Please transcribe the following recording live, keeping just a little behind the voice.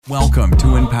Welcome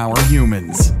to Empower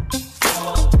Humans.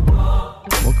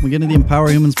 Welcome again to the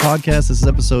Empower Humans podcast. This is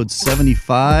episode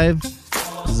 75.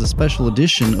 This is a special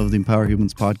edition of the Empower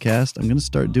Humans podcast. I'm going to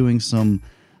start doing some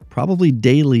probably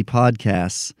daily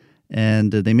podcasts,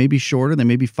 and they may be shorter. They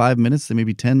may be 5 minutes. They may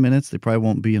be 10 minutes. They probably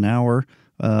won't be an hour.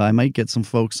 I might get some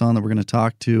folks on that we're going to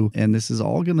talk to, and this is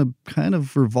all going to kind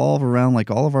of revolve around, like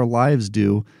all of our lives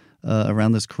do,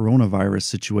 around this coronavirus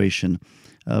situation.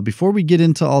 Before we get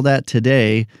into all that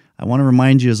today, I want to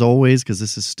remind you, as always, because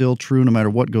this is still true no matter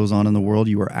what goes on in the world,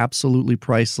 you are absolutely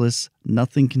priceless.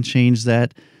 Nothing can change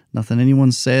that. Nothing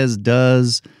anyone says,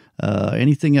 does,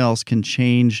 anything else can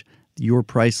change your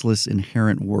priceless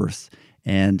inherent worth.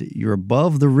 And you're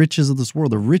above the riches of this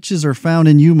world. The riches are found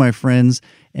in you, my friends.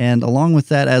 And along with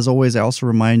that, as always, I also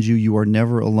remind you, you are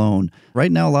never alone.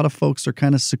 Right now, a lot of folks are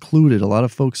kind of secluded. A lot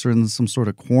of folks are in some sort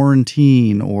of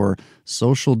quarantine or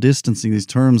social distancing, these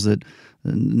terms that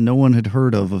no one had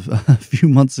heard of a few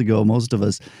months ago, most of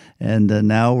us. And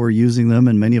now we're using them,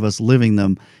 and many of us living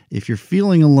them. If you're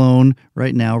feeling alone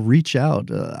right now, reach out.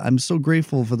 I'm so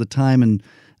grateful for the time and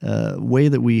way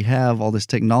that we have all this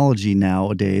technology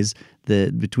nowadays,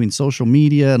 that between social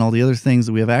media and all the other things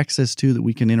that we have access to, that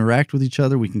we can interact with each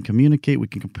other, we can communicate, we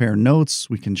can compare notes,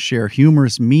 we can share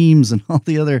humorous memes and all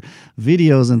the other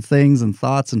videos and things and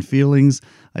thoughts and feelings.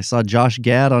 I saw Josh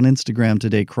Gad on Instagram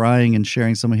today crying and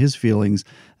sharing some of his feelings.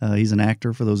 He's an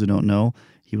actor, for those who don't know.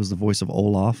 He was the voice of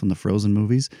Olaf in the Frozen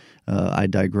movies. I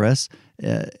digress.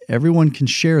 Everyone can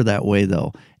share that way,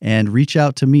 though, and reach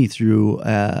out to me through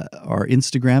our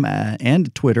Instagram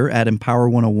and Twitter at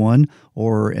Empower101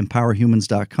 or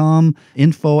empowerhumans.com.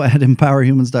 Info at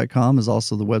empowerhumans.com is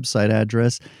also the website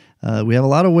address. We have a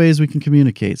lot of ways we can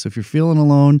communicate. So if you're feeling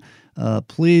alone,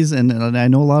 please, and I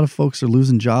know a lot of folks are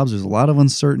losing jobs. There's a lot of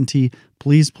uncertainty.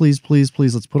 Please,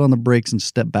 let's put on the brakes and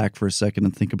step back for a second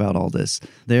and think about all this.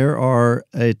 There are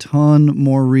a ton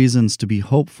more reasons to be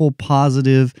hopeful,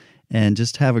 positive, and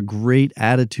just have a great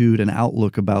attitude and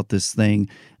outlook about this thing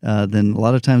than a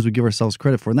lot of times we give ourselves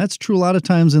credit for. And that's true a lot of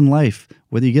times in life,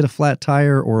 whether you get a flat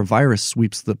tire or a virus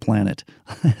sweeps the planet.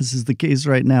 This is the case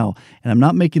right now. And I'm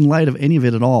not making light of any of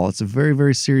it at all. It's a very,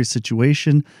 very serious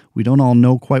situation. We don't all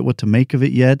know quite what to make of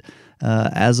it yet.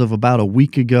 As of about a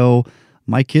week ago,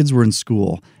 my kids were in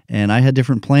school, and I had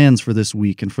different plans for this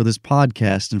week and for this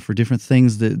podcast and for different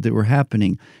things that were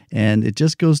happening. And it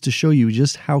just goes to show you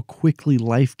just how quickly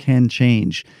life can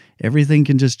change. Everything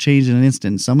can just change in an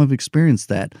instant. Some have experienced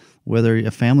that, whether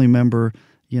a family member,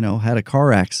 had a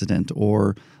car accident,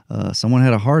 or someone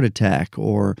had a heart attack,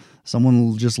 or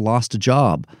someone just lost a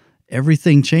job.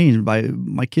 Everything changed.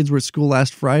 My kids were at school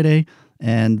last Friday,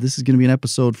 and this is going to be an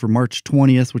episode for March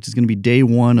 20th, which is going to be day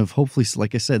one of hopefully,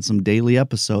 like I said, some daily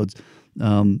episodes.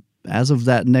 As of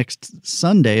that next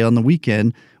Sunday on the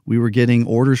weekend, we were getting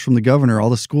orders from the governor.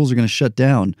 All the schools are going to shut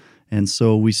down. And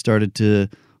so we started to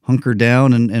hunker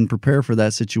down and prepare for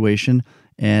that situation.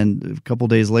 And a couple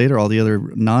days later, all the other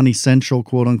non-essential,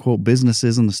 quote-unquote,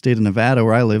 businesses in the state of Nevada,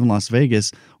 where I live in Las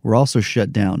Vegas, were also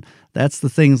shut down. That's the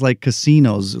things like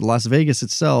casinos. Las Vegas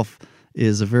itself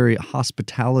is a very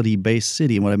hospitality-based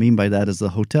city. And what I mean by that is the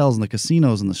hotels and the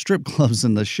casinos and the strip clubs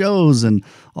and the shows and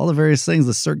all the various things,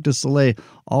 the Cirque du Soleil,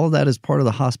 all of that is part of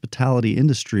the hospitality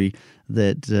industry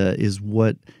that is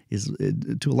what is,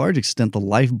 to a large extent, the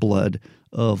lifeblood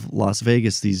of Las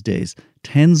Vegas these days.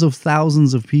 Tens of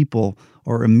thousands of people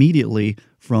are immediately,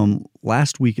 from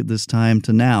last week at this time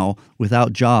to now,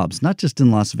 without jobs, not just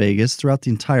in Las Vegas, throughout the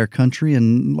entire country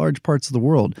and large parts of the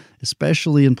world,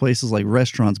 especially in places like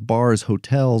restaurants, bars,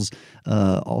 hotels,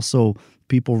 also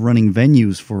people running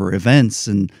venues for events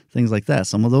and things like that.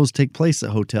 Some of those take place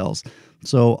at hotels.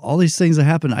 So all these things that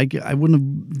happen, I wouldn't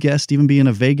have guessed, even being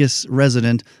a Vegas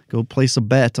resident, go place a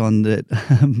bet on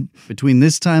that between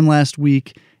this time last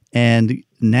week and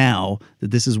now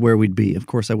that this is where we'd be. Of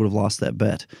course, I would have lost that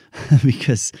bet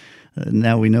because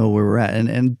now we know where we're at.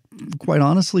 And quite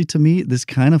honestly, to me, this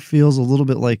kind of feels a little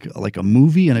bit like a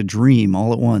movie and a dream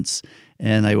all at once.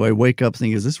 And I wake up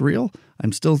thinking, is this real?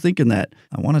 I'm still thinking that.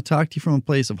 I want to talk to you from a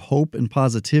place of hope and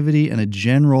positivity and a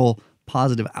general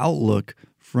positive outlook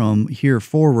from here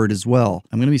forward as well.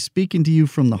 I'm going to be speaking to you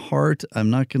from the heart. I'm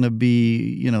not going to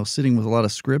be, sitting with a lot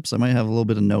of scripts. I might have a little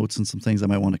bit of notes and some things I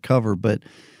might want to cover, but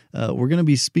we're going to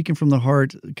be speaking from the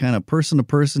heart, kind of person to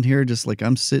person here, just like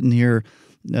I'm sitting here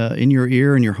in your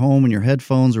ear, in your home, in your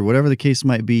headphones, or whatever the case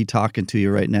might be, talking to you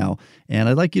right now. And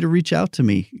I'd like you to reach out to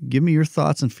me. Give me your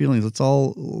thoughts and feelings. Let's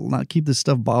all not keep this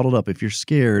stuff bottled up. If you're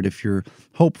scared, if you're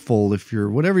hopeful, if you're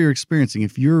whatever you're experiencing,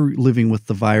 if you're living with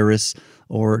the virus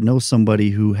or know somebody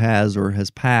who has or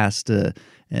has passed.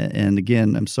 And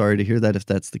again, I'm sorry to hear that if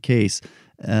that's the case.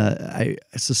 I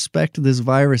suspect this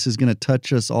virus is going to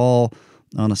touch us all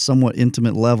on a somewhat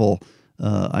intimate level,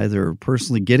 either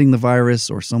personally getting the virus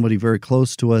or somebody very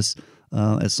close to us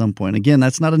at some point. Again,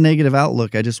 that's not a negative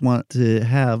outlook. I just want to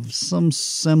have some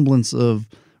semblance of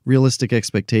realistic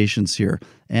expectations here.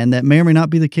 And that may or may not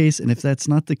be the case. And if that's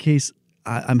not the case,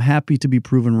 I'm happy to be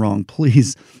proven wrong.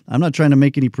 Please, I'm not trying to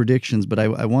make any predictions, but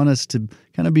I want us to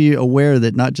kind of be aware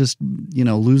that not just,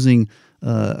 losing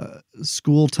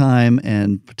school time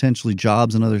and potentially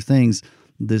jobs and other things,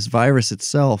 this virus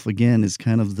itself, again, is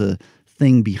kind of the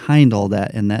thing behind all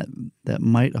that, and that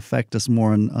might affect us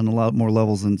more on a lot more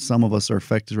levels than some of us are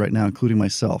affected right now, including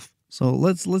myself. So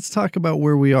let's talk about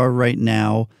where we are right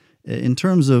now in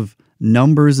terms of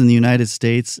numbers in the United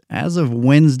States. As of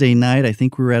Wednesday night, I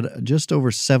think we were at just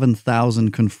over 7,000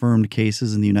 confirmed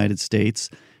cases in the United States.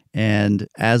 And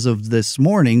as of this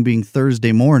morning, being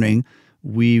Thursday morning,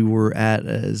 we were at,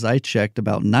 as I checked,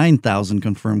 about 9,000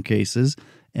 confirmed cases.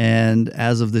 And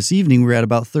as of this evening, we're at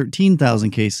about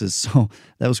 13,000 cases. So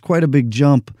that was quite a big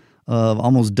jump of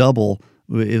almost double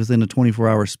within a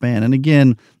 24-hour span. And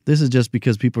again, this is just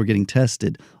because people are getting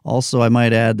tested. Also, I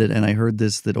might add that, and I heard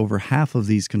this, that over half of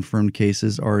these confirmed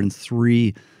cases are in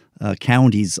 3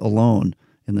 counties alone,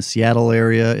 in the Seattle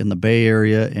area, in the Bay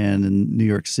Area, and in New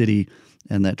York City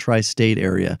and that tri-state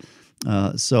area.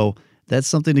 So that's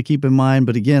something to keep in mind.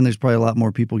 But again, there's probably a lot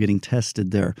more people getting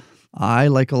tested there. I,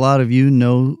 like a lot of you,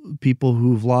 know people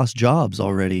who've lost jobs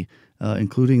already,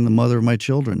 including the mother of my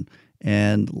children,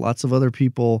 and lots of other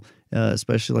people,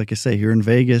 especially, like I say, here in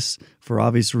Vegas, for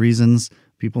obvious reasons,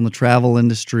 people in the travel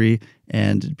industry,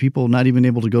 and people not even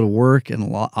able to go to work, and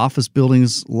office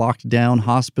buildings locked down,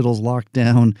 hospitals locked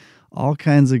down, all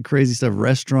kinds of crazy stuff,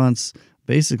 restaurants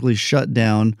basically shut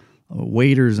down,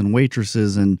 waiters and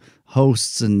waitresses and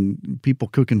hosts and people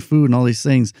cooking food and all these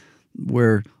things,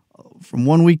 where from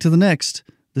one week to the next,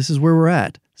 this is where we're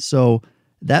at. So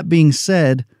that being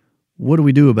said, what do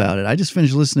we do about it? I just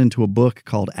finished listening to a book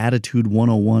called Attitude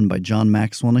 101 by John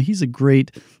Maxwell. Now, he's a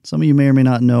great, some of you may or may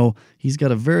not know, he's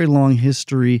got a very long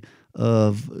history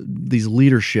of these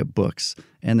leadership books.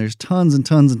 And there's tons and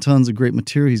tons and tons of great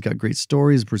material. He's got great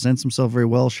stories, presents himself very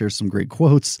well, shares some great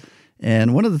quotes.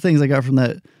 And one of the things I got from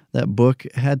that book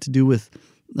had to do with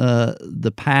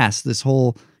the past, this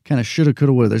whole kind of shoulda,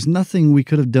 coulda, woulda. There's nothing we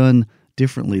could have done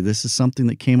differently. This is something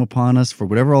that came upon us for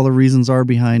whatever all the reasons are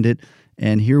behind it.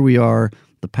 And here we are.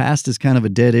 The past is kind of a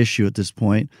dead issue at this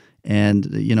point. And,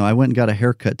 I went and got a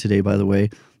haircut today, by the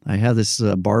way. I have this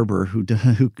barber who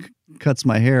cuts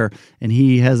my hair, and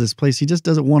he has this place. He just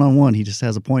does it one-on-one. He just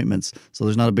has appointments. So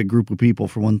there's not a big group of people,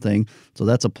 for one thing. So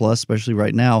that's a plus, especially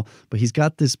right now. But he's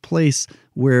got this place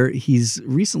where he's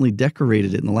recently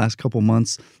decorated it in the last couple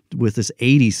months with this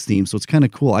 80s theme. So it's kind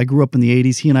of cool. I grew up in the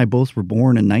 80s. He and I both were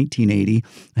born in 1980.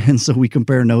 And so we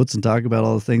compare notes and talk about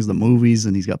all the things, the movies,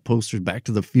 and he's got posters Back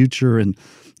to the Future and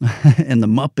and the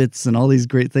Muppets and all these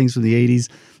great things from the 80s,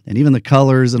 and even the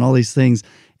colors and all these things.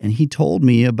 And he told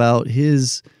me about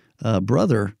his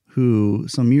brother who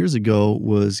some years ago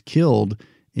was killed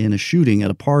in a shooting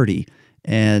at a party,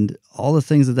 and all the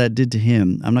things that did to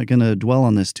him. I'm not going to dwell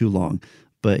on this too long,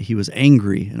 but he was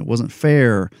angry, and it wasn't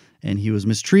fair, and he was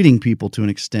mistreating people to an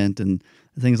extent, and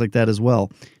things like that as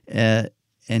well. And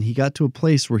he got to a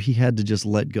place where he had to just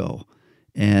let go.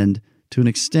 And to an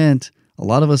extent, a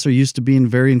lot of us are used to being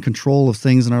very in control of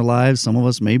things in our lives. Some of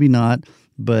us maybe not,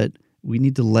 but we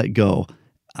need to let go.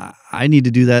 I need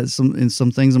to do that in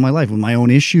some things in my life with my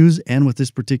own issues and with this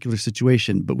particular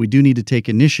situation. But we do need to take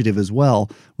initiative as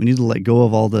well. We need to let go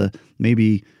of all the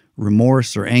maybe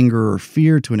remorse or anger or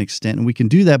fear to an extent. And we can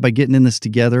do that by getting in this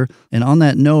together. And on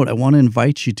that note, I want to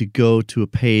invite you to go to a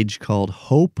page called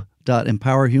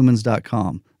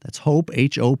hope.empowerhumans.com. That's hope,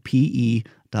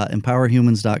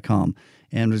 HOPE.empowerhumans.com.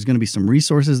 And there's going to be some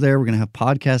resources there. We're going to have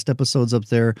podcast episodes up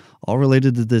there, all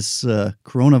related to this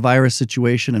coronavirus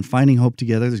situation and finding hope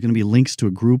together. There's going to be links to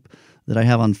a group that I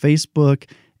have on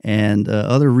Facebook and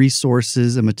other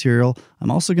resources and material. I'm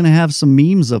also going to have some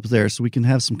memes up there so we can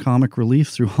have some comic relief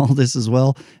through all this as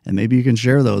well. And maybe you can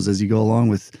share those as you go along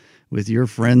with your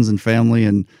friends and family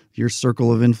and your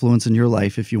circle of influence in your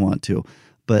life if you want to.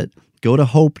 But go to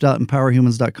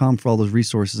hope.empowerhumans.com for all those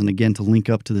resources. And again, to link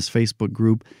up to this Facebook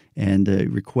group and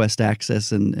request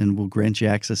access, and we'll grant you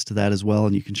access to that as well.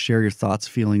 And you can share your thoughts,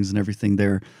 feelings, and everything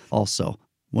there also.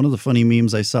 One of the funny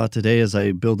memes I saw today as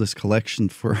I build this collection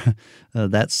for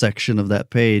that section of that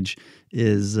page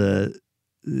is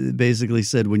basically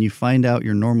said, when you find out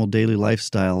your normal daily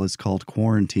lifestyle is called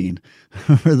quarantine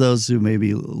for those who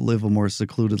maybe live a more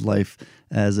secluded life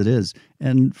as it is.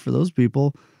 And for those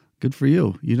people, good for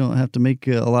you. You don't have to make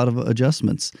a lot of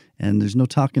adjustments, and there's no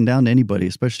talking down to anybody,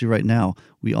 especially right now.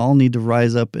 We all need to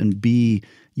rise up and be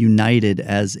united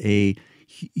as a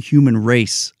human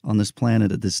race on this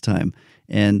planet at this time.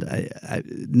 And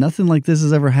nothing like this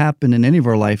has ever happened in any of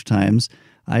our lifetimes.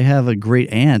 I have a great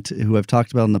aunt who I've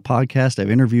talked about on the podcast. I've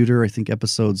interviewed her, I think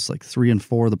episodes like 3 and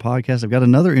 4 of the podcast. I've got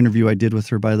another interview I did with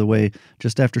her, by the way,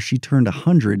 just after she turned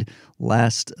 100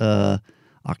 last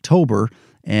October.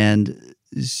 And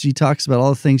she talks about all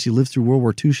the things. She lived through World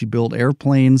War II. She built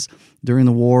airplanes during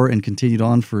the war and continued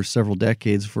on for several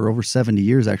decades, for over 70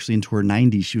 years, actually into her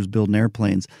 90s. She was building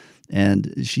airplanes.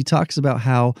 And she talks about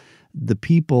how the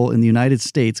people in the United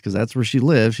States, because that's where she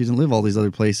lived. She didn't live all these other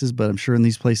places, but I'm sure in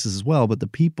these places as well. But the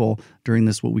people during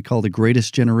this, what we call the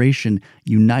greatest generation,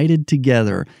 united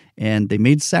together, and they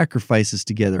made sacrifices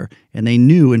together. And they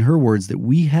knew, in her words, that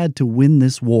we had to win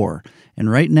this war. And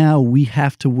right now, we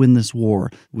have to win this war.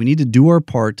 We need to do our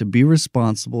part to be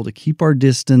responsible, to keep our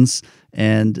distance,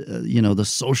 and, the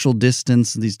social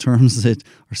distance, these terms that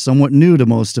are somewhat new to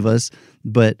most of us,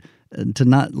 but to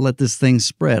not let this thing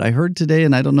spread. I heard today,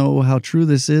 and I don't know how true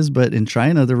this is, but in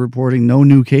China, they're reporting no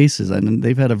new cases. And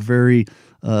they've had a very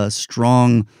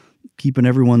strong, keeping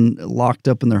everyone locked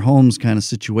up in their homes kind of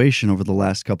situation over the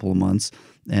last couple of months.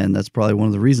 And that's probably one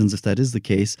of the reasons, if that is the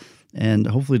case. And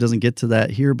hopefully it doesn't get to that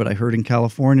here, but I heard in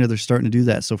California, they're starting to do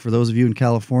that. So for those of you in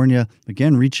California,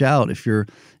 again, reach out. If you're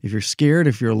scared,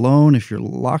 if you're alone, if you're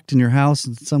locked in your house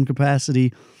in some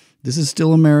capacity, this is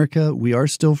still America. We are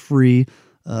still free.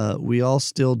 We all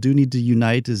still do need to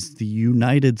unite as the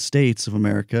United States of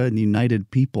America and the united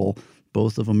people,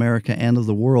 both of America and of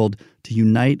the world, to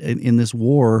unite in this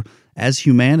war as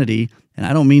humanity. And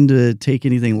I don't mean to take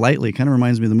anything lightly. It kind of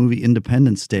reminds me of the movie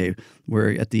Independence Day,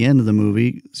 where at the end of the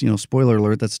movie, spoiler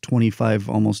alert, that's a 25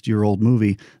 almost year old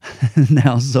movie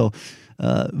now. So,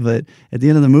 but at the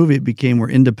end of the movie, it became where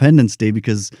Independence Day,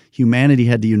 because humanity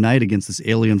had to unite against this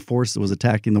alien force that was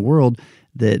attacking the world,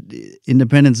 that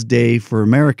Independence Day for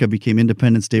America became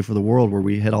Independence Day for the world, where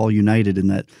we had all united in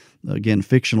that, again,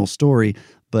 fictional story.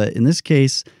 But in this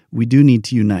case, we do need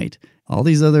to unite. All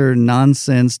these other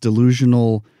nonsense,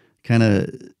 delusional, kind of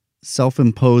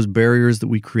self-imposed barriers that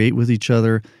we create with each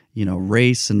other,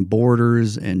 race and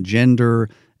borders and gender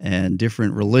and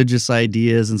different religious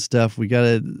ideas and stuff, we got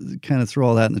to kind of throw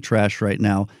all that in the trash right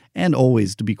now, and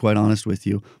always, to be quite honest with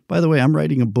you. By the way, I'm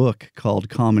writing a book called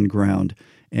Common Ground,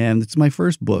 and it's my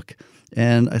first book.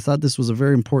 And I thought this was a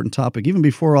very important topic, even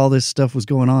before all this stuff was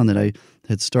going on, that I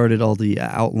had started all the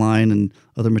outline and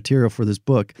other material for this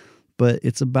book. But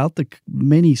it's about the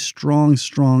many strong,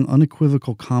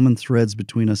 unequivocal common threads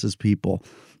between us as people.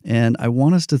 And I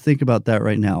want us to think about that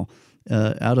right now.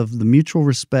 Out of the mutual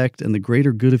respect and the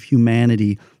greater good of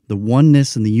humanity, the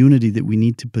oneness and the unity that we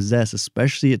need to possess,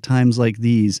 especially at times like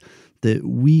these, that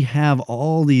we have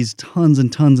all these tons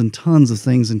and tons and tons of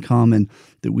things in common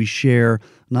that we share,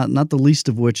 not the least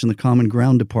of which in the Common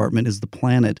Ground department is the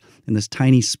planet and this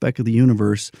tiny speck of the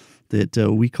universe that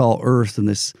we call Earth, and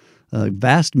this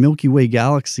vast Milky Way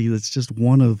galaxy that's just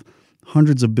one of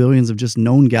hundreds of billions of just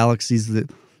known galaxies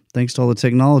that, thanks to all the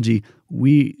technology,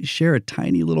 we share a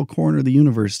tiny little corner of the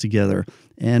universe together.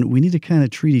 And we need to kind of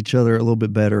treat each other a little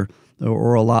bit better,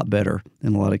 or a lot better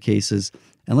in a lot of cases.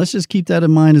 And let's just keep that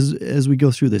in mind as we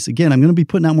go through this. Again, I'm going to be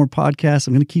putting out more podcasts.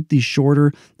 I'm going to keep these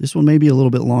shorter. This one may be a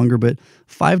little bit longer, but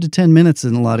 5 to 10 minutes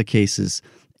in a lot of cases.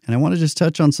 And I want to just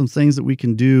touch on some things that we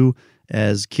can do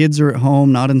as kids are at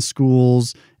home, not in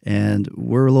schools, and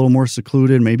we're a little more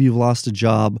secluded. Maybe you've lost a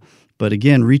job. But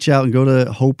again, reach out and go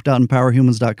to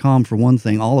hope.empowerhumans.com for one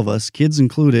thing. All of us, kids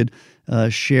included,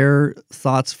 share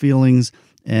thoughts, feelings,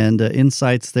 and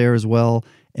insights there as well.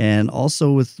 And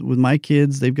also with my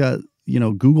kids, they've got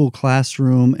Google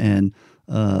Classroom and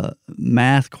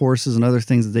math courses and other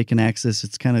things that they can access.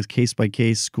 It's kind of case by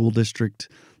case, school district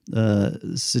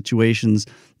situations,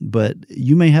 but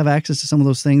you may have access to some of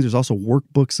those things. There's also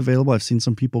workbooks available. I've seen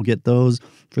some people get those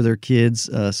for their kids.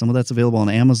 Some of that's available on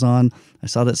Amazon. I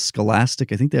saw that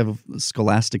Scholastic, I think they have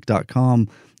scholastic.com,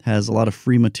 has a lot of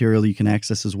free material you can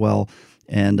access as well.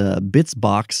 And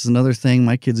Bitsbox is another thing.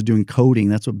 My kids are doing coding.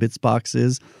 That's what Bitsbox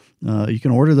is. You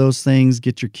can order those things,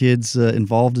 get your kids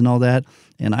involved in all that,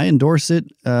 and I endorse it.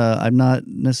 I'm not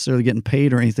necessarily getting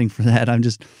paid or anything for that. I'm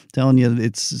just telling you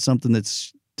it's something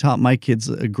that's taught my kids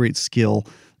a great skill.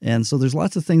 And so there's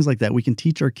lots of things like that. We can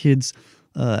teach our kids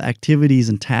activities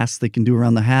and tasks they can do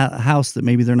around the house that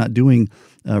maybe they're not doing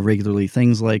regularly.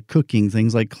 Things like cooking,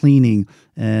 things like cleaning,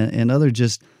 and other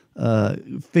just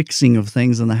fixing of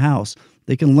things in the house.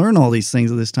 They can learn all these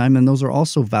things at this time, and those are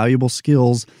also valuable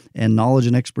skills and knowledge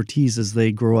and expertise as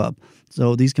they grow up.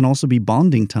 So these can also be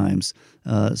bonding times.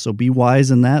 So be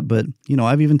wise in that. But,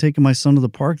 I've even taken my son to the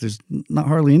park. There's not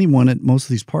hardly anyone at most of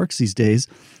these parks these days.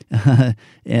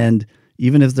 And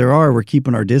even if there are, we're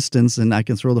keeping our distance, and I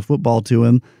can throw the football to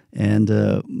him, and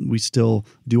we still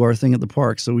do our thing at the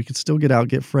park. So we can still get out,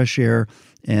 get fresh air,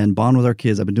 and bond with our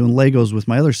kids. I've been doing Legos with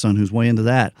my other son, who's way into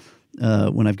that,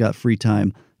 when I've got free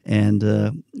time.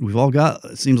 And we've all got,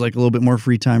 it seems like, a little bit more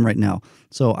free time right now.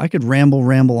 So I could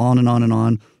ramble on and on and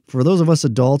on. For those of us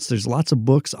adults, there's lots of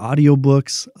books,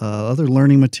 audiobooks, other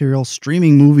learning material,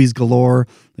 streaming movies galore.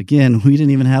 Again, we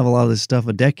didn't even have a lot of this stuff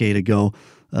a decade ago,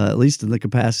 at least in the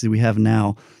capacity we have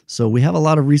now. So we have a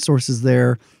lot of resources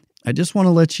there. I just want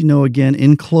to let you know again,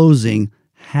 in closing,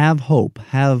 have hope,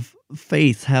 have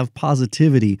faith, have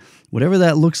positivity, whatever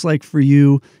that looks like for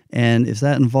you. And if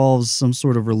that involves some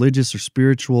sort of religious or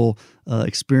spiritual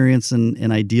experience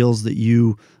and ideals that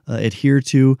you adhere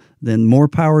to, then more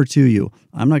power to you.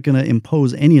 I'm not going to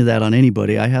impose any of that on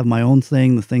anybody. I have my own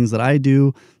thing, the things that I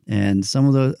do, and some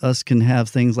of us can have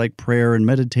things like prayer and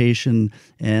meditation,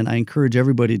 and I encourage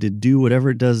everybody to do whatever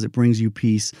it does that brings you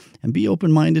peace, and be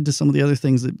open-minded to some of the other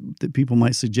things that people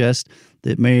might suggest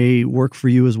that may work for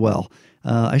you as well.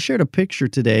 I shared a picture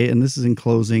today, and this is in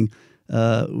closing,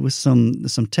 with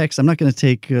some text. I'm not going to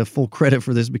take full credit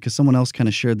for this because someone else kind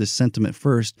of shared this sentiment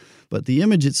first, but the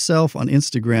image itself on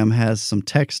Instagram has some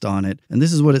text on it, and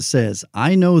this is what it says.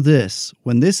 I know this,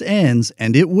 when this ends,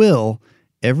 and it will,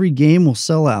 every game will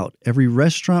sell out, every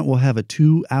restaurant will have a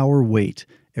 2-hour wait,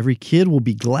 every kid will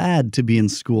be glad to be in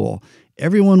school,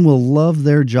 everyone will love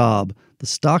their job, the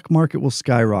stock market will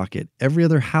skyrocket, every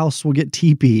other house will get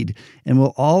teepeed, and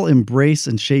we'll all embrace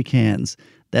and shake hands.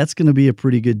 That's going to be a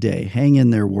pretty good day. Hang in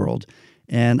there, world.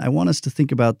 And I want us to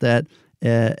think about that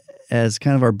as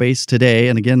kind of our base today.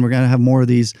 And again, we're going to have more of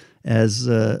these as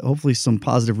hopefully some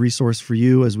positive resource for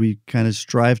you as we kind of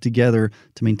strive together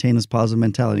to maintain this positive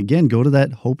mentality. Again, go to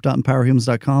that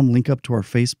hope.empowerhumans.com, link up to our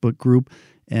Facebook group,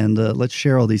 and let's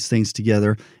share all these things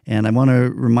together. And I want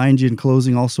to remind you in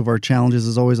closing also of our challenges.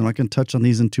 As always, I'm not going to touch on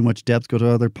these in too much depth. Go to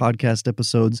other podcast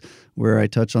episodes where I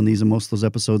touch on these in most of those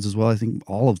episodes as well. I think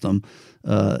all of them.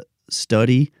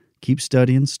 Study, keep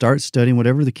studying, start studying,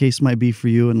 whatever the case might be for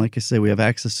you. And like I say, we have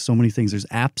access to so many things. There's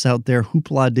apps out there,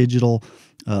 Hoopla Digital,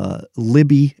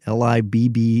 Libby,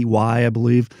 Libby, I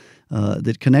believe,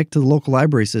 that connect to the local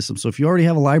library system. So if you already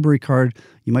have a library card,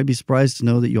 you might be surprised to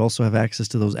know that you also have access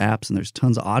to those apps, and there's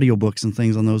tons of audiobooks and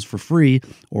things on those for free,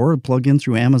 or plug in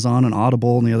through Amazon and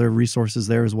Audible and the other resources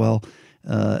there as well.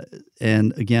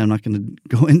 And again, I'm not going to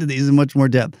go into these in much more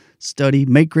depth. Study,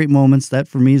 make great moments. That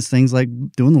for me is things like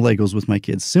doing the Legos with my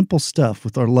kids. Simple stuff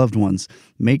with our loved ones.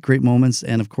 Make great moments.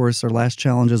 And of course, our last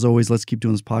challenge as always, let's keep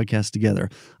doing this podcast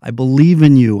together. I believe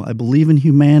in you. I believe in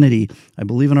humanity. I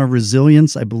believe in our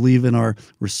resilience. I believe in our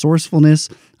resourcefulness.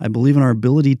 I believe in our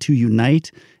ability to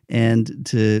unite and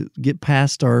to get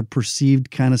past our perceived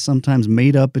kind of sometimes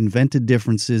made up, invented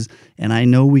differences. And I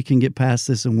know we can get past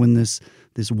this and win this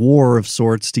war of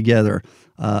sorts together.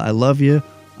 I love you.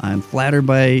 I'm flattered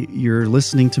by your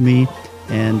listening to me.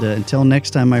 And until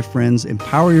next time, my friends,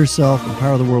 empower yourself,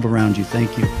 empower the world around you.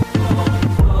 Thank you.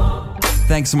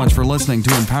 Thanks so much for listening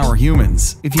to Empower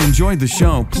Humans. If you enjoyed the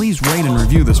show, please rate and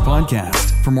review this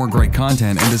podcast. For more great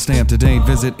content and to stay up to date,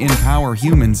 visit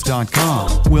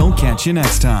empowerhumans.com. We'll catch you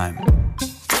next time.